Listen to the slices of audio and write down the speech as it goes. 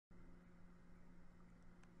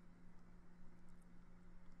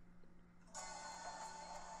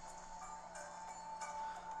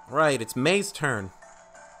Right, it's May's turn.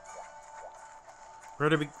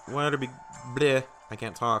 Bleh. I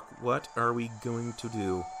can't talk. What are we going to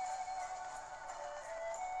do?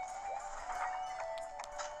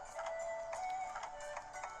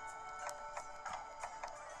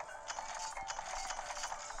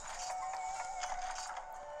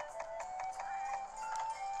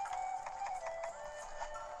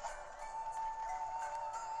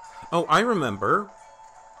 Oh, I remember.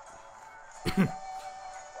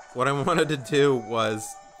 What I wanted to do was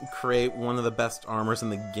create one of the best armors in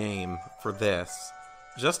the game for this,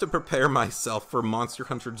 just to prepare myself for Monster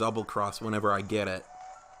Hunter Double Cross whenever I get it.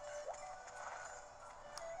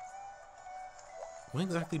 What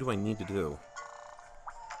exactly do I need to do?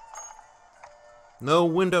 No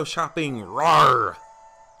window shopping! Rawr!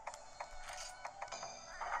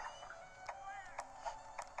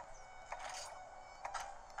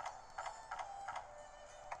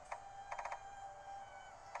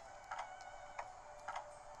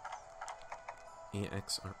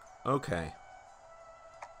 EXR. Okay.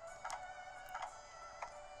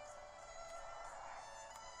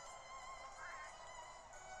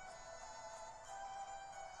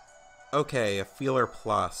 Okay, a Feeler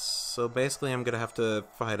Plus. So basically I'm gonna have to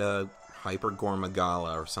fight a Hyper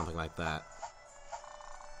Gormagala or something like that.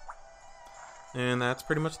 And that's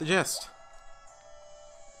pretty much the gist.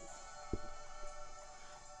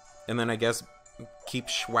 And then I guess keep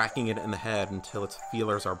schwacking it in the head until its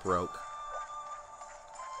feelers are broke.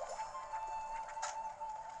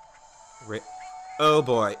 Oh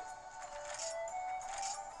boy.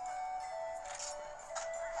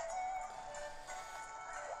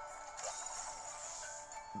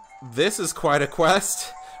 This is quite a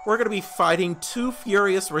quest. We're going to be fighting two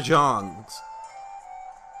furious Rajongs.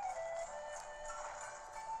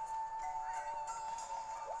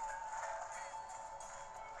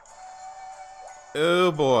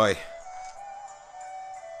 Oh boy.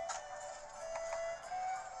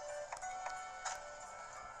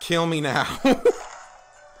 Kill me now.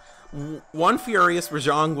 One furious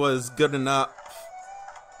Rajong was good enough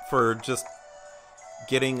for just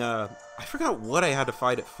getting I forgot what I had to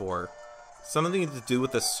fight it for. Something to do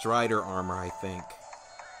with the Strider armor, I think.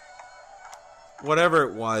 Whatever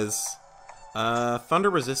it was, Thunder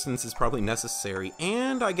Resistance is probably necessary,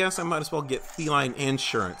 and I guess I might as well get Feline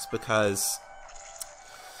Insurance, because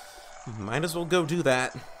might as well go do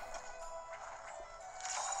that.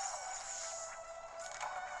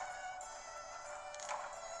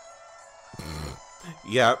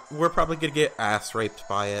 Yeah, we're probably gonna get ass raped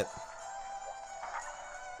by it.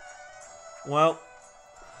 Well,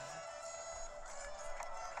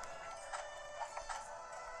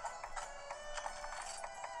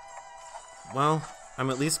 I'm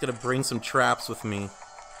at least gonna bring some traps with me.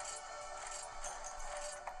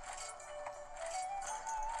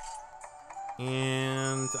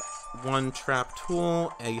 And one trap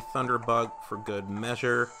tool, a Thunderbug for good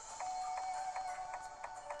measure.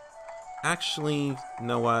 Actually, you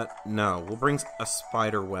know what? No, we'll bring a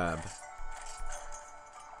spider web.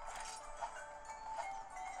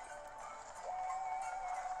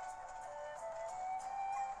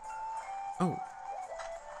 Oh.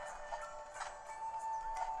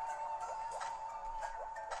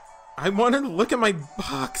 I wanted to look at my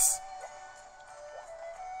box.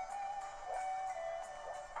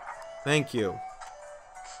 Thank you.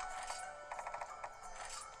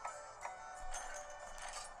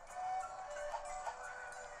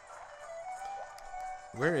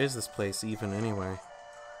 Where is this place even, anyway?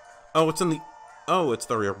 Oh, it's in the... Oh, it's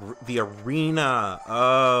the arena.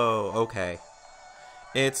 Oh, okay.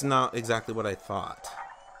 It's not exactly what I thought.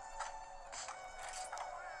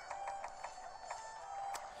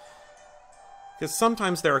 Because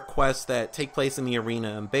sometimes there are quests that take place in the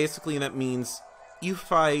arena, and basically that means you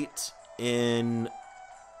fight in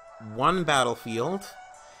one battlefield,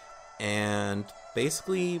 and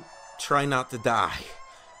basically try not to die.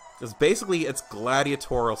 Because basically it's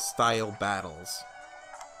gladiatorial style battles.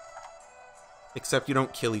 Except you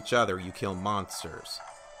don't kill each other, you kill monsters.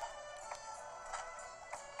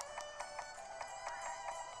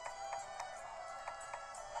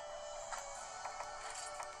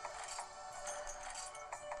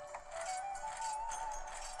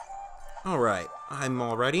 Alright, I'm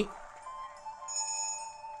all ready.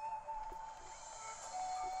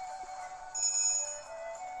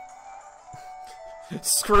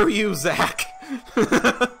 Screw you, Zach!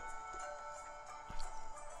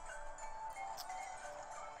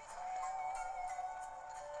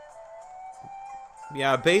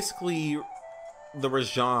 Yeah, basically, the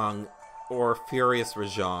Rajang, or Furious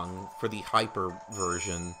Rajang, for the Hyper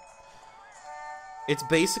version, it's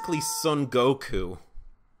basically Son Goku.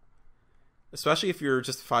 Especially if you're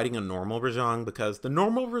just fighting a normal Rajang, because the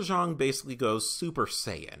normal Rajang basically goes Super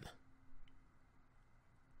Saiyan.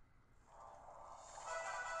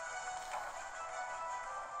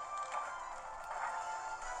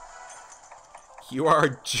 You are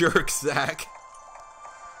a jerk, Zack.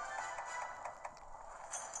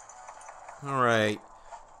 Alright.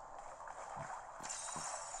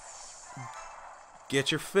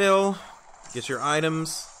 Get your fill. Get your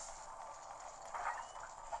items.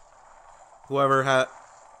 Whoever had...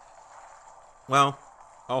 Well,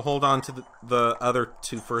 I'll hold on to the other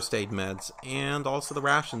 2 first aid meds. And also the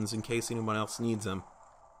rations in case anyone else needs them.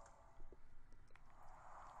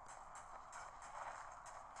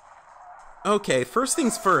 Okay, first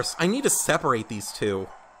things first. I need to separate these 2.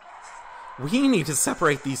 We need to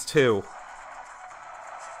separate these 2.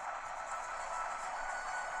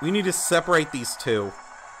 We need to separate these 2.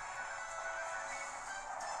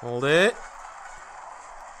 Hold it.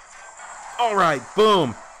 Alright,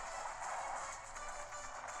 boom.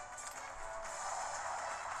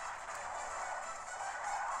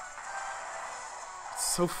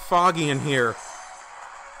 It's so foggy in here.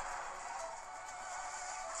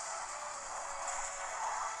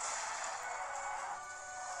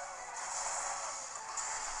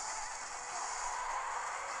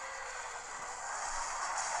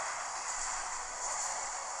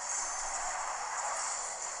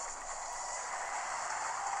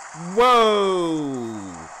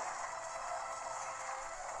 Whoa!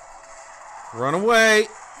 Run away!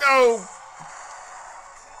 No!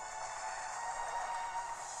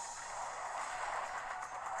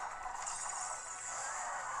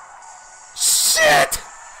 Shit!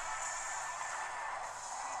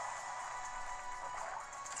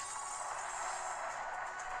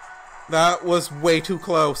 That was way too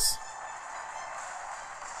close.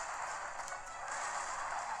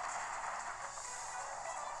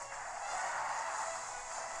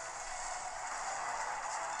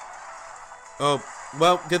 Oh,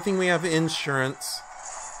 well, good thing we have insurance.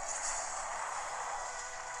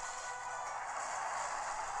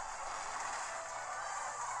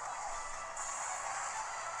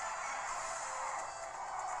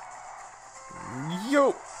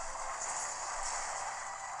 Yo!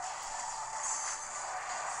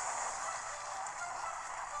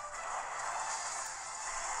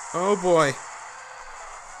 Oh boy.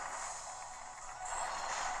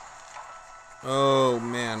 Oh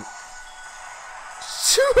man.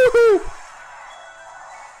 Shoo!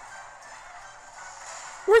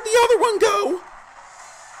 Where'd the other one go?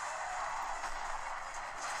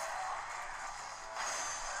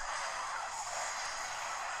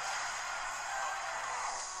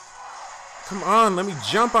 Come on, let me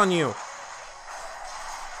jump on you.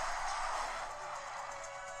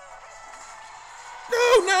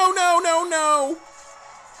 No, no, no, no, no!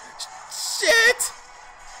 Shit!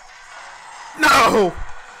 No!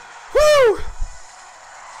 Woo!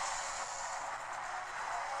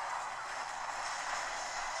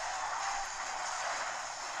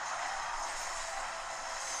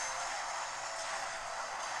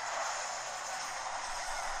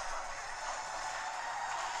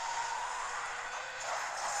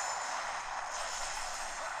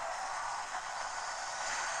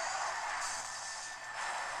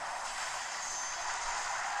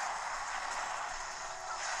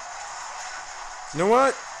 You know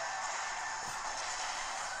what?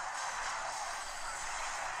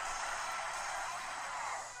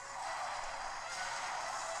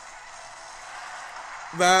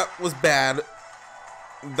 That was bad.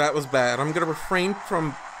 That was bad. I'm gonna refrain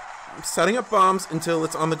from setting up bombs until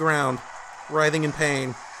it's on the ground, writhing in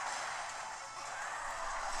pain.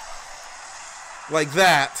 Like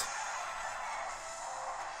that.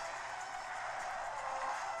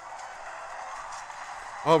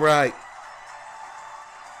 Alright.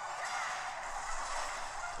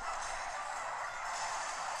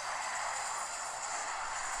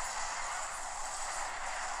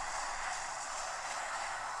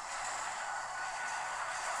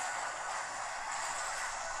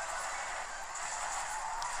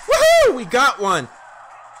 Woohoo! We got one!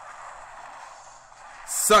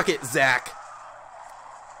 Suck it, Zack.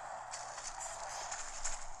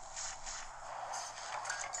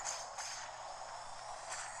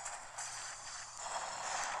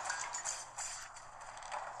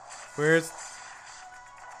 Where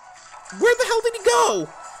the hell did he go?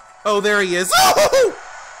 Oh, there he is. Oh!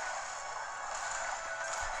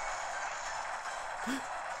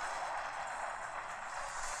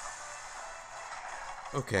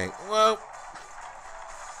 Okay, well...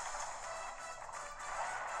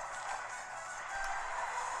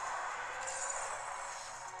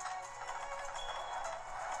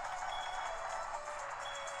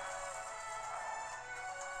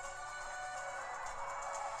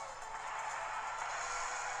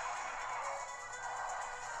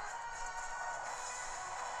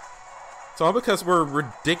 It's all because we're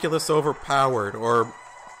ridiculous overpowered, or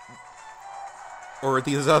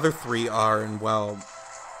these other three are, and well...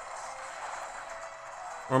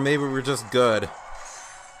 Or maybe we're just good.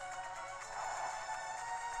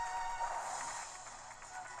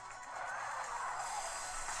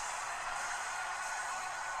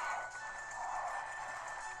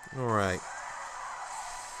 Alright.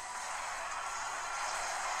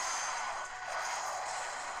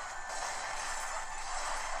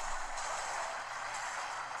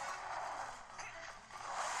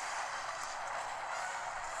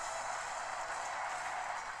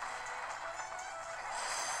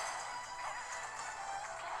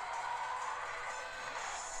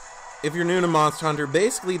 If you're new to Monster Hunter,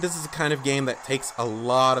 basically this is a kind of game that takes a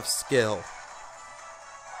lot of skill.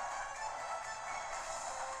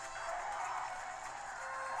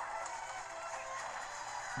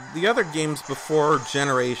 The other games before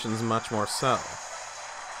Generations much more so.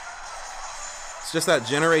 It's just that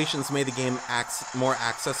Generations made the game more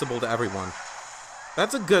accessible to everyone.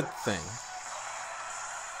 That's a good thing.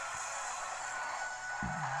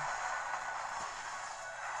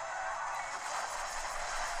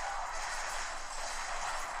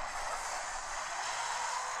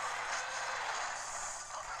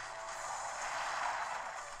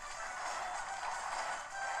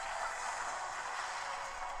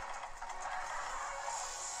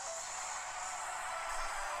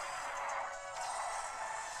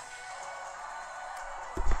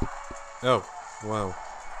 Oh, whoa.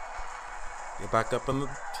 Get back up on the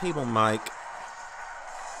table, Mike.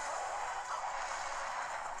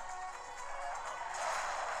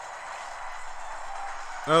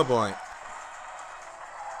 Oh boy.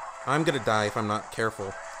 I'm gonna die if I'm not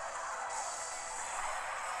careful.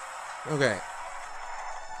 Okay.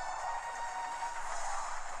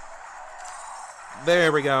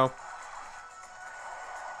 There we go.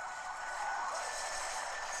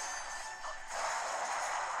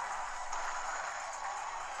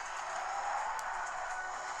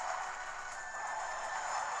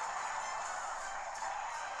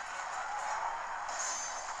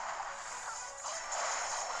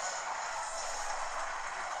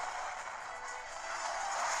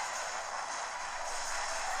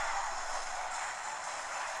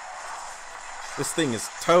 This thing is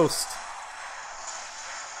toast.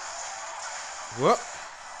 Whoop.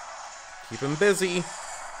 Keep him busy.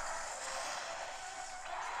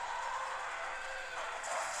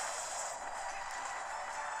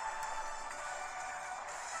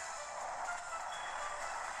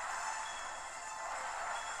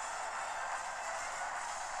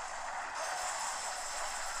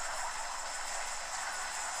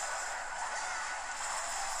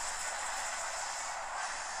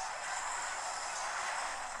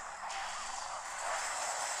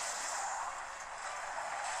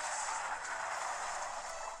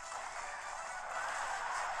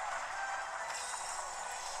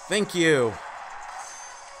 Thank you.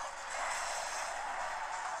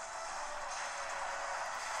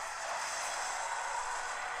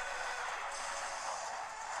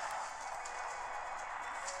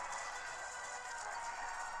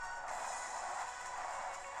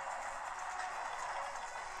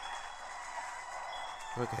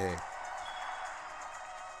 Okay.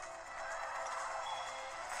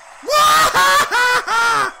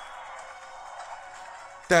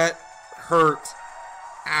 That hurt.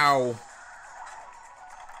 Ow.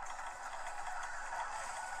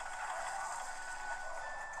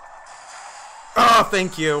 Oh,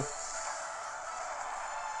 thank you.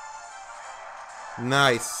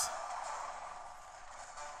 Nice.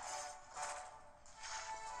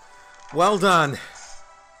 Well done.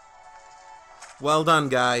 Well done,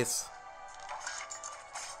 guys.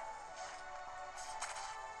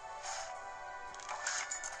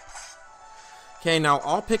 Okay, now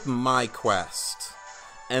I'll pick my quest,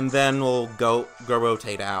 and then we'll go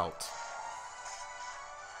rotate out.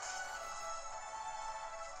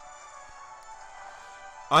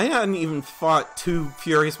 I hadn't even fought 2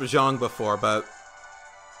 Furious Mahjong before, but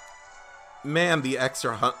man, the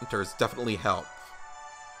extra hunters definitely help.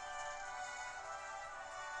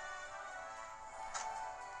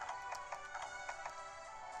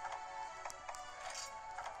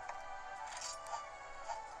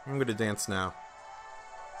 I'm gonna dance now.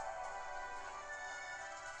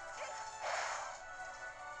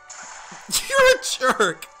 You're a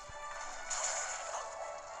jerk!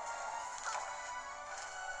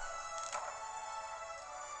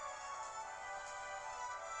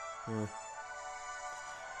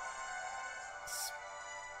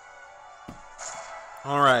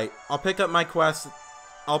 Alright, I'll pick up my quest.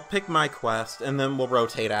 I'll pick my quest, and then we'll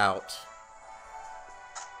rotate out.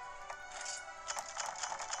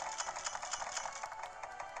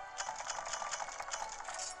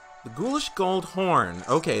 Ghoulish Gold Horn.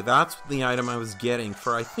 Okay, that's the item I was getting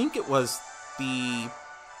for, I think it was the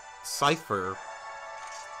Cipher.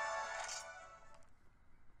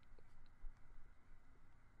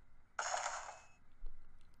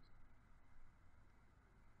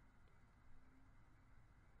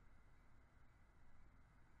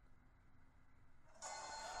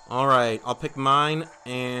 Alright, I'll pick mine,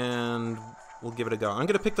 and we'll give it a go. I'm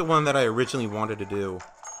gonna pick the one that I originally wanted to do.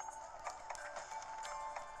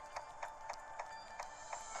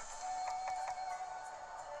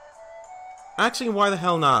 Actually, why the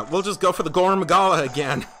hell not? We'll just go for the Gorm Magala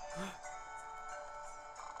again.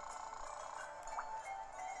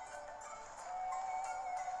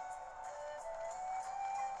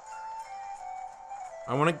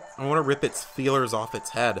 I wanna rip its feelers off its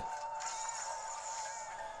head.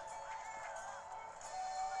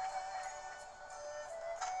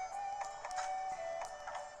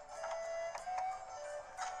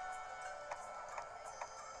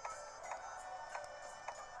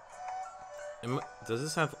 Does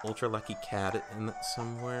this have Ultra Lucky Cat in it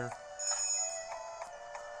somewhere?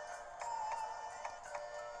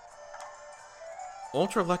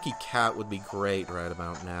 Ultra Lucky Cat would be great right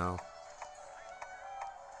about now.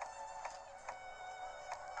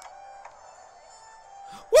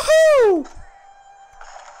 Woohoo!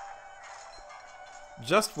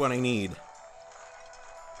 Just what I need.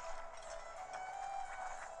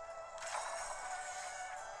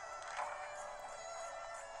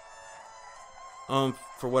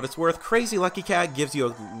 For what it's worth, Crazy Lucky Cat gives you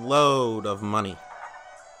a load of money.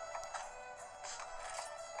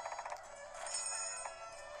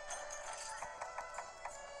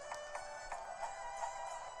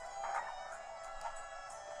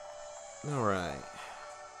 Alright.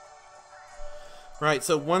 Right,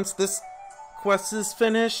 so once this quest is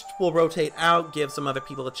finished, we'll rotate out, give some other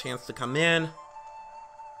people a chance to come in.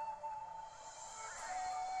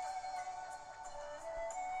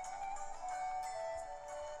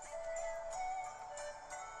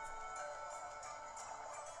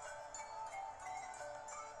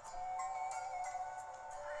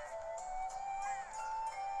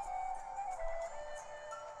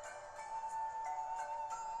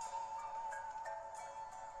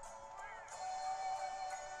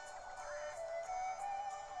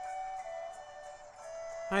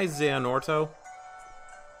 Hi, Xehanorto.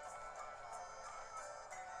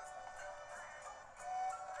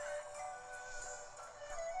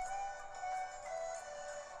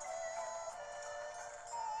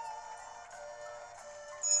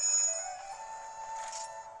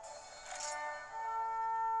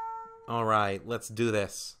 Alright, let's do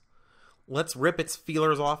this. Let's rip its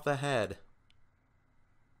feelers off the head.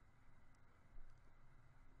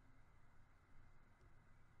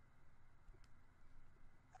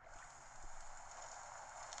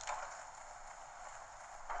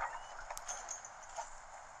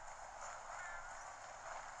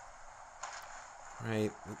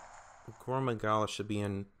 Right, Gorm Magala should be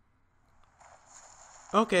in...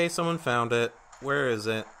 Okay, someone found it. Where is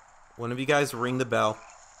it? One of you guys ring the bell.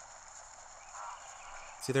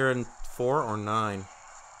 It's either in 4 or 9.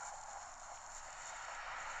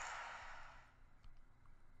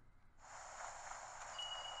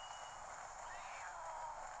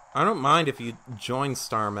 I don't mind if you join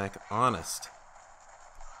Starmech, honest.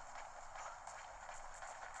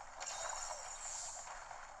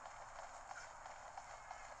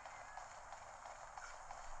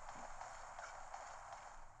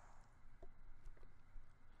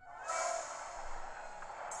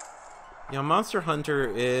 Yeah, Monster Hunter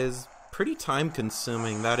is pretty time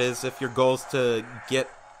consuming. That is, if your goal is to get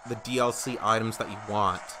the DLC items that you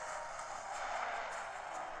want.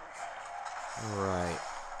 Alright.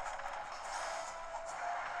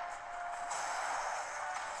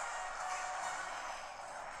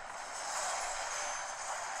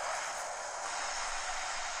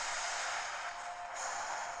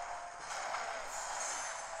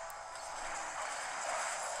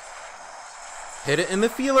 Hit it in the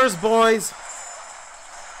feelers, boys!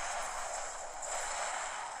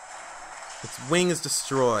 Its wing is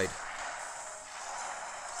destroyed.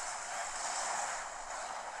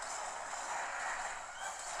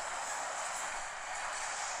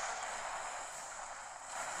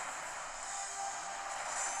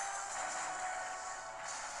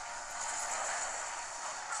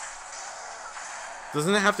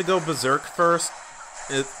 Doesn't it have to go berserk first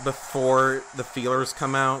before the feelers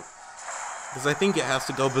come out? Because I think it has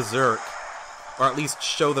to go berserk, or at least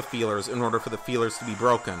show the feelers in order for the feelers to be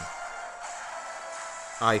broken.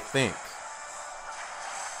 I think.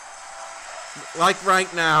 Like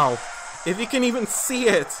right now. If you can even see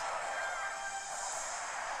it.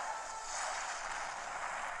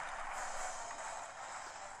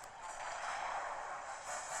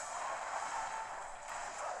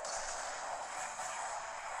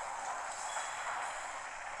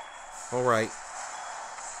 Alright.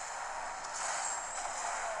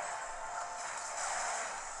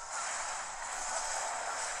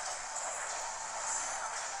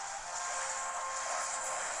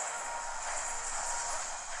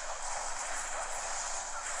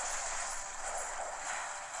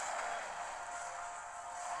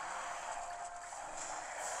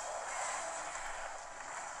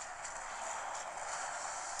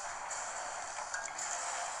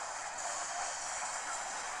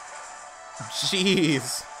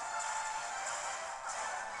 Jeez.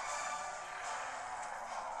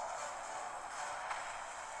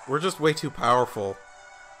 We're just way too powerful.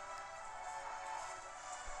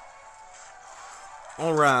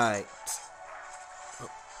 Alright. Oh,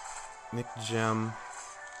 Nick Gem.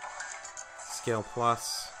 Scale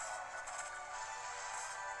plus.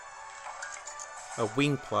 A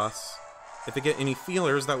Wing plus. If I get any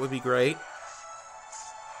feelers, that would be great.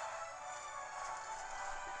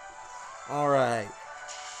 Alright.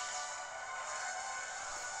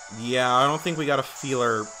 Yeah, I don't think we got a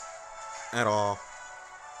feeler at all.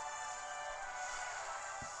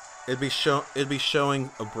 It'd be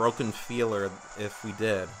showing a broken feeler if we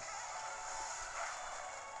did.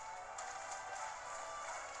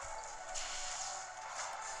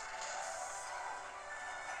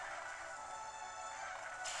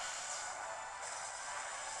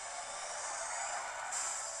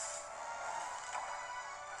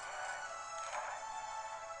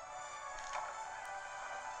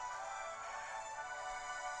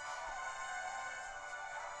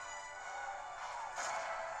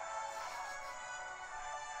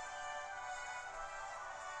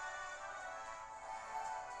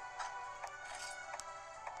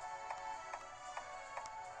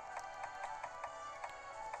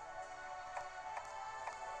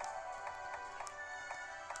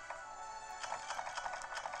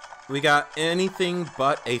 We got anything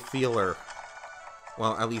but a feeler.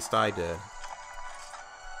 Well, at least I did.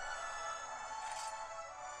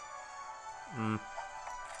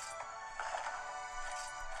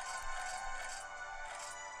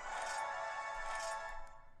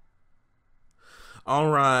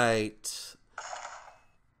 Alright.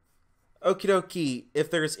 Okie dokie. If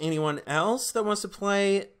there's anyone else that wants to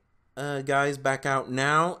play, guys, back out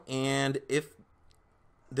now. And if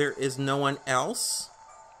there is no one else,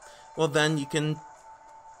 well, then you can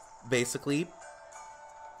basically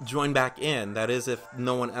join back in. That is, if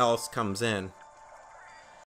no one else comes in.